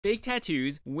Fake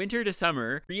tattoos, winter to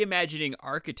summer, reimagining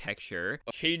architecture,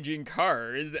 changing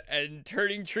cars, and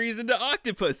turning trees into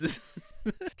octopuses.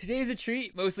 Today's a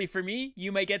treat, mostly for me.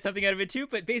 You might get something out of it too,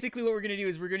 but basically what we're going to do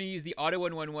is we're going to use the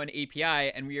Auto1111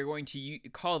 API, and we are going to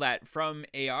call that from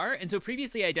AR. And so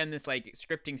previously I done this like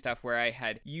scripting stuff where I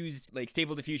had used like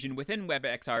Stable Diffusion within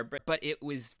WebXR, but it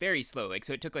was very slow. Like,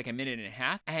 so it took like a minute and a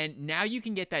half, and now you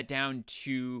can get that down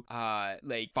to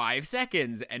like 5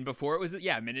 seconds, and before it was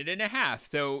a minute and a half.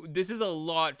 So this is a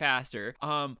lot faster.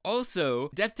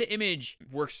 Also, depth to image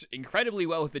works incredibly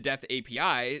well with the depth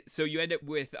API, so you end up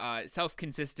with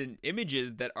self-consistent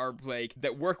images that are like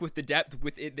that work with the depth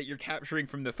with it that you're capturing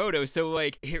from the photo. So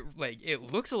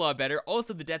it looks a lot better.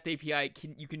 Also, the depth API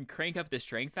you can crank up the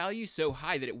strength value so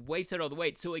high that it wipes out all the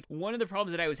white. So like one of the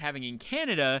problems that I was having in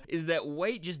Canada is that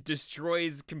white just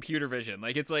destroys computer vision.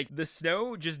 Like, it's like the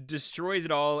snow just destroys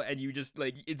it all, and you just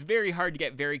like, it's very hard to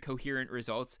get very coherent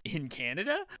results in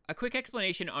Canada. A quick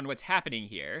explanation on what's happening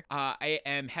here. I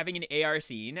am having an AR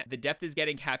scene. The depth is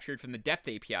getting captured from the depth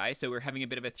API, so we're having a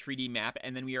bit of a 3D map,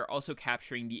 and then we are also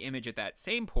capturing the image at that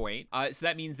same point. So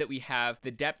that means that we have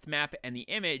the depth map and the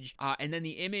image, and then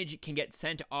the image can get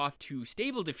sent off to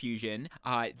Stable Diffusion.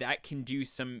 That can do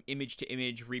some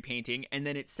image-to-image repainting, and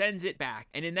then it sends it back.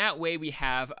 And in that way, we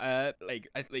have like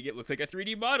it looks like a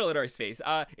 3D model in our space.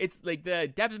 It's like the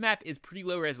depth map is pretty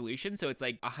low resolution, so it's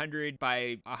like 100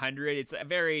 by 100. It's a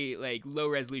very like low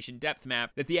resolution depth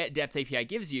map that the depth API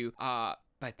gives you.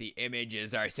 But the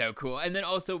images are so cool. And then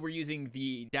also we're using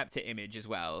the depth to image as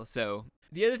well. So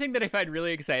the other thing that I find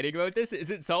really exciting about this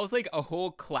is it solves like a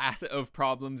whole class of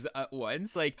problems at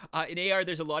once. Like in AR,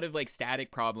 there's a lot of like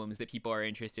static problems that people are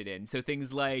interested in. So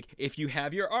things like if you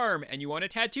have your arm and you want a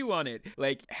tattoo on it,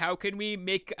 like how can we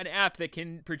make an app that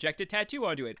can project a tattoo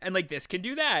onto it? And like this can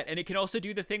do that. And it can also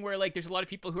do the thing where like there's a lot of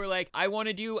people who are like, I want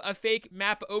to do a fake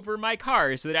map over my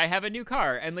car so that I have a new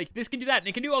car. And like this can do that. And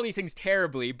it can do all these things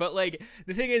terribly. But like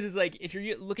the thing is like if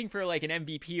you're looking for like an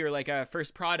MVP or like a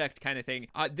first product kind of thing,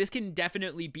 this can definitely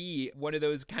be one of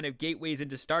those kind of gateways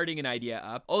into starting an idea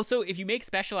up. Also, if you make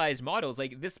specialized models,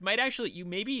 like this might actually, you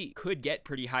maybe could get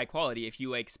pretty high quality if you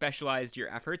like specialized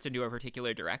your efforts into a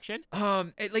particular direction.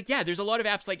 There's a lot of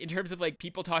apps like in terms of like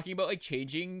people talking about like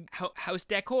changing house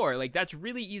decor. Like that's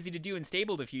really easy to do in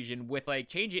Stable Diffusion with like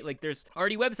changing, like there's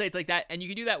already websites like that, and you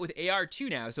can do that with AR too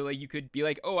now. So like you could be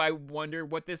like, oh, I wonder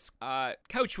what this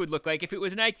couch would look like if it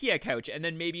was an IKEA couch, and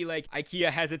then maybe like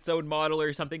IKEA has its own model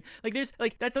or something. Like there's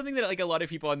like that's something that like a lot of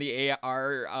people on the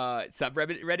AR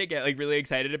subreddit get like really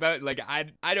excited about. Like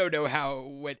I don't know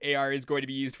what AR is going to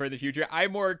be used for in the future.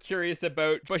 I'm more curious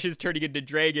about bushes turning into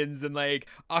dragons and like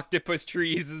octopus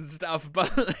trees and stuff,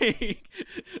 but like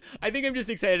I think I'm just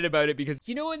excited about it because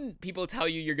you know when people tell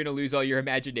you you're gonna lose all your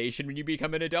imagination when you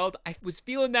become an adult? I was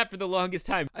feeling that for the longest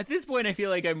time. At this point I feel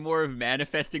like I'm more of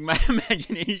manifesting my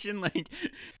imagination. Like,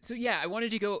 so yeah, I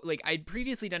wanted to go, like I'd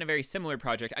previously done a very similar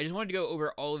project. I just wanted to go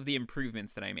over all of the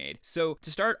improvements that I made. So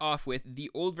to start off with, the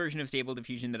old version of Stable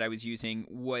Diffusion that I was using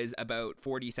was about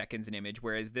 40 seconds an image,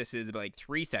 whereas this is about like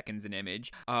 3 seconds an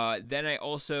image. Then I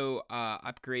also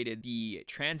upgraded the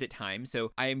transit time,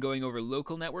 so I am going over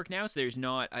local network now, so there's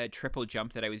not a triple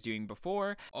jump that I was doing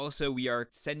before. Also, we are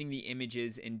sending the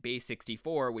images in base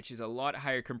 64, which is a lot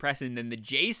higher compression than the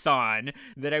JSON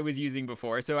that I was using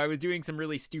before, so I was doing some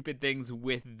really stupid things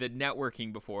with the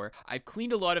networking before. I've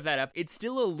cleaned a lot of that up. It's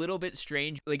still a little bit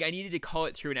strange. Like, I needed to call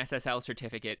it through an SSL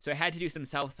certificate, so I had to do some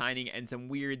self-signing and some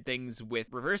weird things with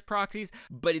reverse proxies,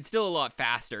 but it's still a lot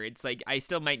faster. It's like I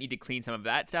still might need to clean some of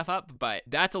that stuff up, but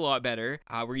that's a lot better.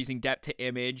 We're using depth to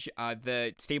image.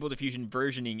 The Stable Diffusion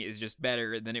versioning is just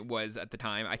better than it was at the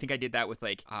time. I think I did that with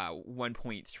like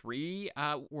 1.3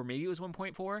 or maybe it was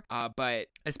 1.4, but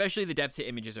especially the depth to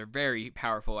images are very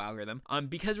powerful algorithm.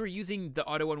 Because we're using the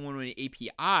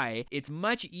Auto1111 API, it's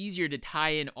much easier to tie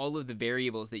in all of the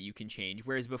variables that you can change,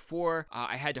 whereas before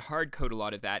I had to hard code a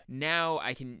lot of that. Now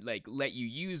I can like let you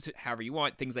use however you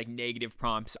want. Things like negative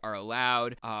prompts are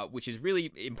allowed, which is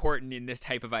really important in this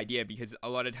type of idea because a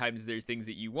lot of times there's things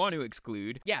that you want to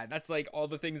exclude. Yeah, that's like all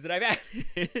the things that I've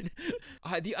added.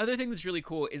 The other thing that's really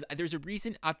cool is there's a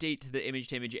recent update to the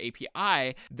image-to-image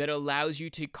API that allows you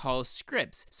to call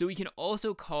scripts. So we can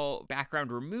also call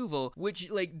background removal, which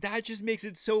like that just makes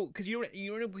it so, because you don't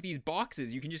end up with these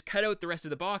boxes. You can just cut out the rest of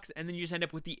the box and then you just end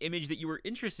up with the image that you were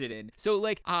interested in. So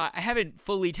like I haven't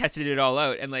fully tested it all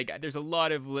out, and like there's a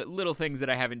lot of little things that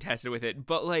I haven't tested with it,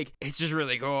 but like it's just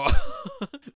really cool.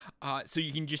 So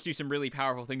you can just do some really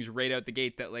powerful things right out the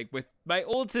gate that like with my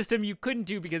old system you couldn't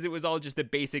do because it was all just the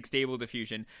basic Stable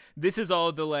Diffusion. This is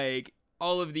all the like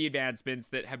all of the advancements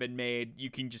that have been made, you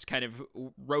can just kind of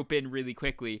rope in really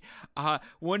quickly.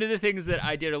 One of the things that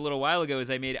I did a little while ago is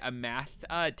I made a math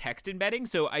text embedding.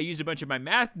 So I used a bunch of my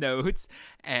math notes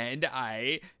and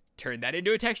I turned that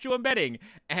into a textual embedding.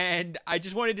 And I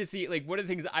just wanted to see, like, one of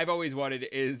the things I've always wanted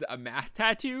is a math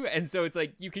tattoo. And so it's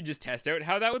like, you can just test out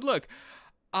how that would look.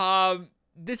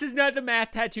 This is not the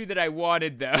math tattoo that I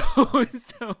wanted, though.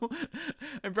 So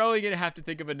I'm probably going to have to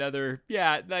think of another.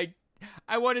 Yeah, like,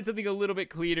 I wanted something a little bit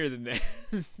cleaner than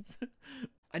this.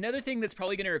 Another thing that's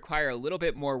probably going to require a little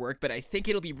bit more work, but I think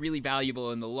it'll be really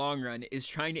valuable in the long run, is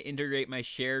trying to integrate my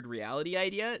shared reality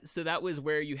idea. So that was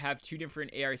where you have two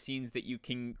different AR scenes that you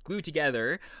can glue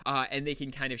together, and they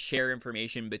can kind of share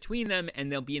information between them, and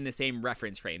they'll be in the same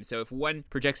reference frame. So if one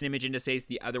projects an image into space,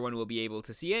 the other one will be able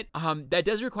to see it. That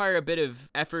does require a bit of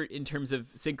effort in terms of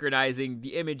synchronizing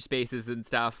the image spaces and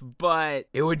stuff, but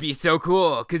it would be so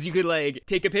cool, because you could, like,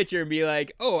 take a picture and be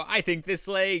like, oh, I think this,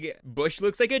 like, bush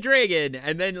looks like a dragon,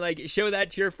 and then, like, show that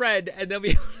to your friend and they'll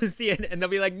be able to see it and they'll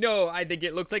be like, no, I think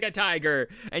it looks like a tiger.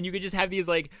 And you could just have these,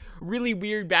 like, really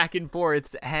weird back and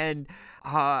forths. And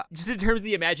just in terms of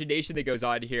the imagination that goes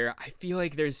on here, I feel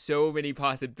like there's so many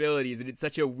possibilities and it's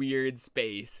such a weird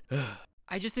space.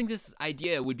 I just think this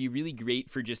idea would be really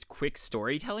great for just quick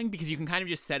storytelling, because you can kind of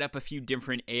just set up a few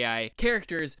different AI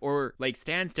characters or, like,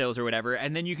 standstills or whatever,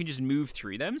 and then you can just move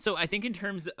through them. So I think in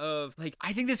terms of, like,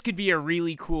 I think this could be a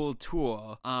really cool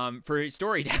tool for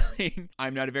storytelling.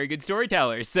 I'm not a very good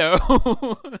storyteller, so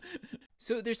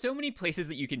So there's so many places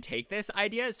that you can take this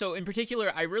idea. So in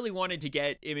particular, I really wanted to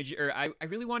get I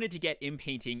really wanted to get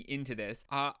painting into this.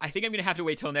 I think I'm gonna have to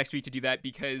wait till next week to do that,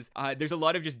 because there's a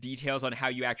lot of just details on how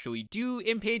you actually do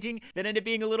painting that end up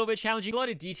being a little bit challenging. A lot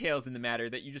of details in the matter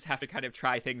that you just have to kind of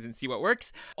try things and see what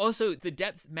works. Also, the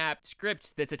depth map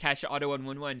script that's attached to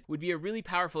Auto1111 would be a really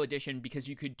powerful addition, because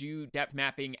you could do depth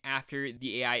mapping after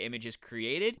the AI image is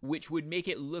created, which would make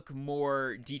it look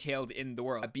more detailed in the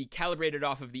world. Be calibrated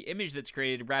off of the image that's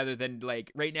created, rather than,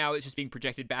 like, right now it's just being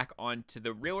projected back onto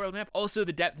the real world map. Also,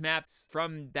 the depth maps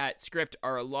from that script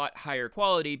are a lot higher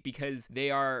quality, because they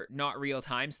are not real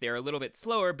time, so they are a little bit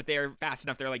slower, but they are fast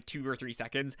enough. They're like 2 or 3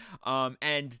 seconds.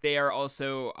 And they are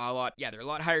also they're a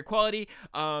lot higher quality.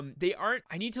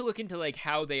 I need to look into, like,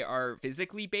 how they are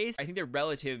physically based. I think they're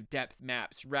relative depth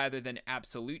maps rather than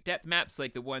absolute depth maps,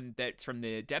 like the one that's from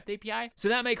the depth API. So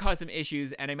that might cause some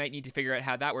issues, and I might need to figure out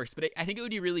how that works. But I think it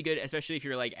would be really good, especially if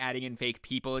you're, like, adding in fake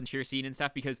people into your scene and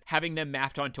stuff, because having them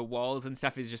mapped onto walls and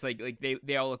stuff is just like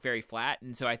they all look very flat.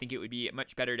 And so I think it would be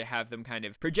much better to have them kind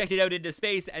of projected out into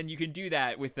space, and you can do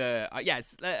that with the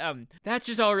that's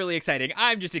just all really exciting.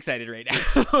 I'm just excited right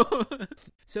now.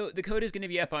 So the code is going to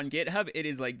be up on GitHub. It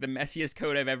is, like, the messiest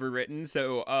code I've ever written,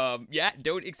 so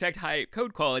don't expect high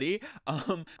code quality.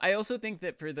 I also think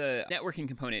that for the networking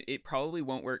component, it probably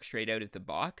won't work straight out of the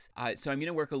box, so I'm going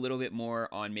to work a little bit more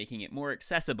on making it more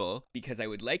accessible, because I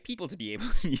would like people to be able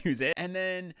to use it. And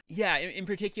then, yeah, in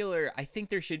particular, I think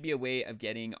there should be a way of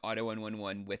getting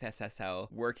Auto1111 with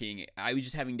SSL working. I was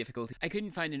just having difficulty. I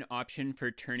couldn't find an option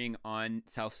for turning on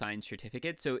self-signed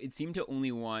certificates, so it seemed to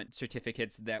only want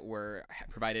certificates that were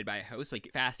provided by a host. Like,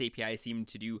 Fast API seemed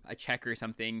to do a check or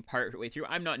something part way through.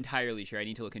 I'm not entirely sure. I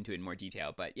need to look into it in more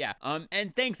detail, but yeah.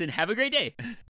 And thanks, and have a great day.